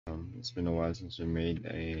It's been a while since we made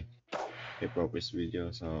a progress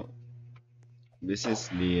video, so this is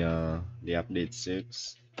the update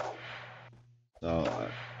 6. So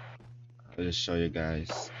I'll just show you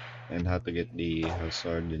guys and how to get the health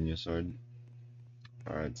sword, the new sword.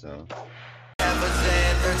 Alright, so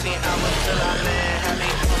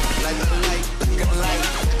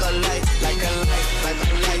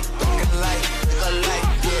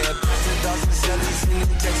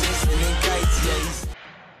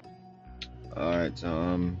alright,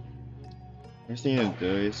 so first thing you need to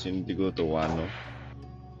do is you need to go to Wano.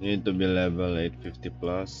 You need to be level 850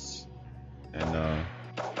 plus and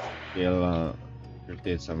kill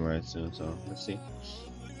 58 samurai soon. So let's see.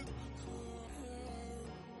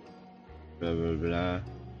 Blah blah blah.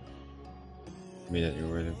 Me that you're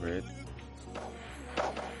ready for it.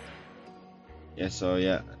 Yeah, so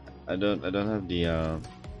yeah, I don't have the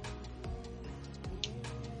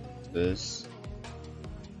this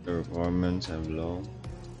the performance I'm low.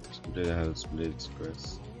 Just complete the health splits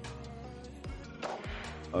quest.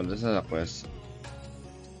 Oh, this is a quest.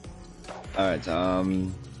 Alright,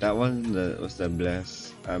 that one was the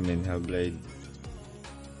Hellblade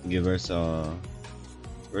giver. So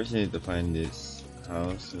first you need to find this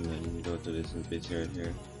house and then you go to this NPC right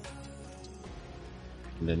here.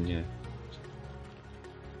 And then yeah,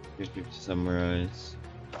 50 samurais.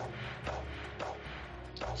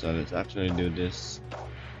 So let's actually do this.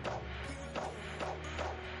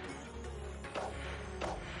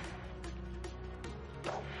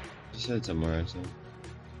 You said samurai, so.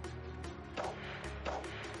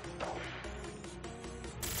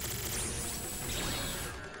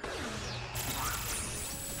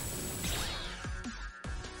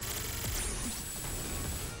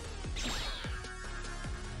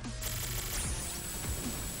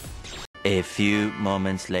 A few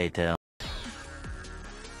moments later.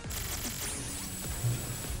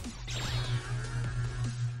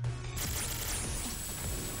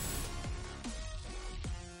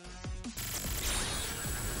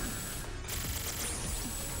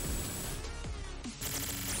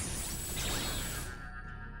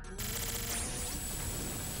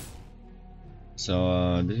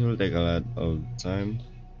 So this will take a lot of time,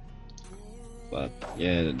 but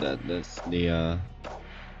yeah, that's the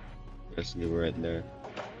let's give right there,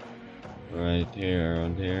 right here,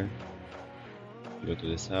 around here. Go to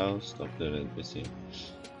this house, talk to the NPC.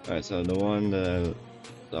 Alright, so the one that I'll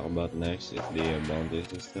talk about next is the bounty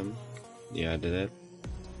system. They added it.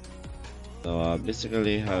 So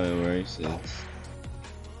basically how it works is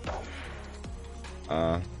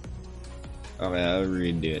okay, I'll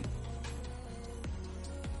read it.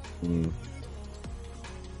 You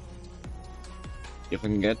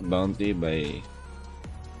can get bounty by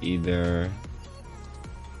either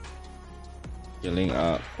killing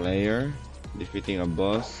a player, defeating a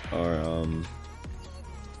boss, or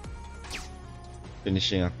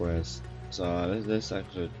finishing a quest. So let's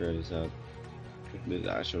actually try this out. If this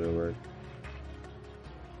actually works.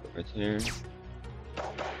 Right here.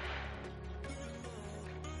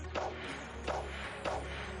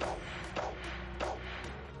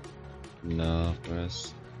 No,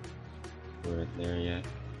 press right there, yeah.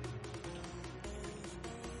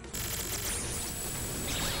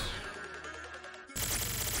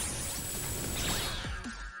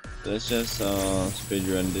 Let's just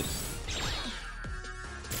speedrun this.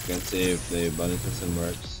 You can see if the bounty system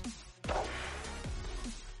works.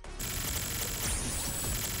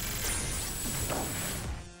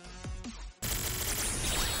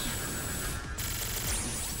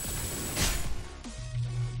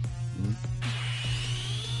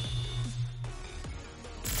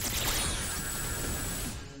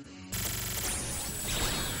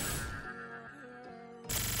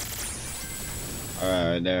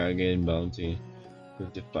 Alright, there again, bounty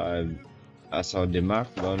 55. So the max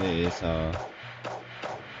bounty is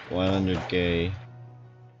 100k.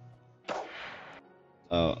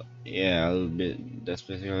 So yeah, that's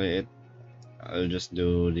basically it. I'll just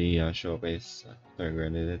do the showcase after I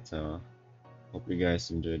granted it. So hope you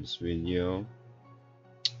guys enjoyed this video.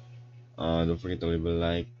 Don't forget to leave a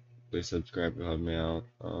like, please subscribe to help me out.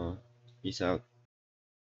 Peace out.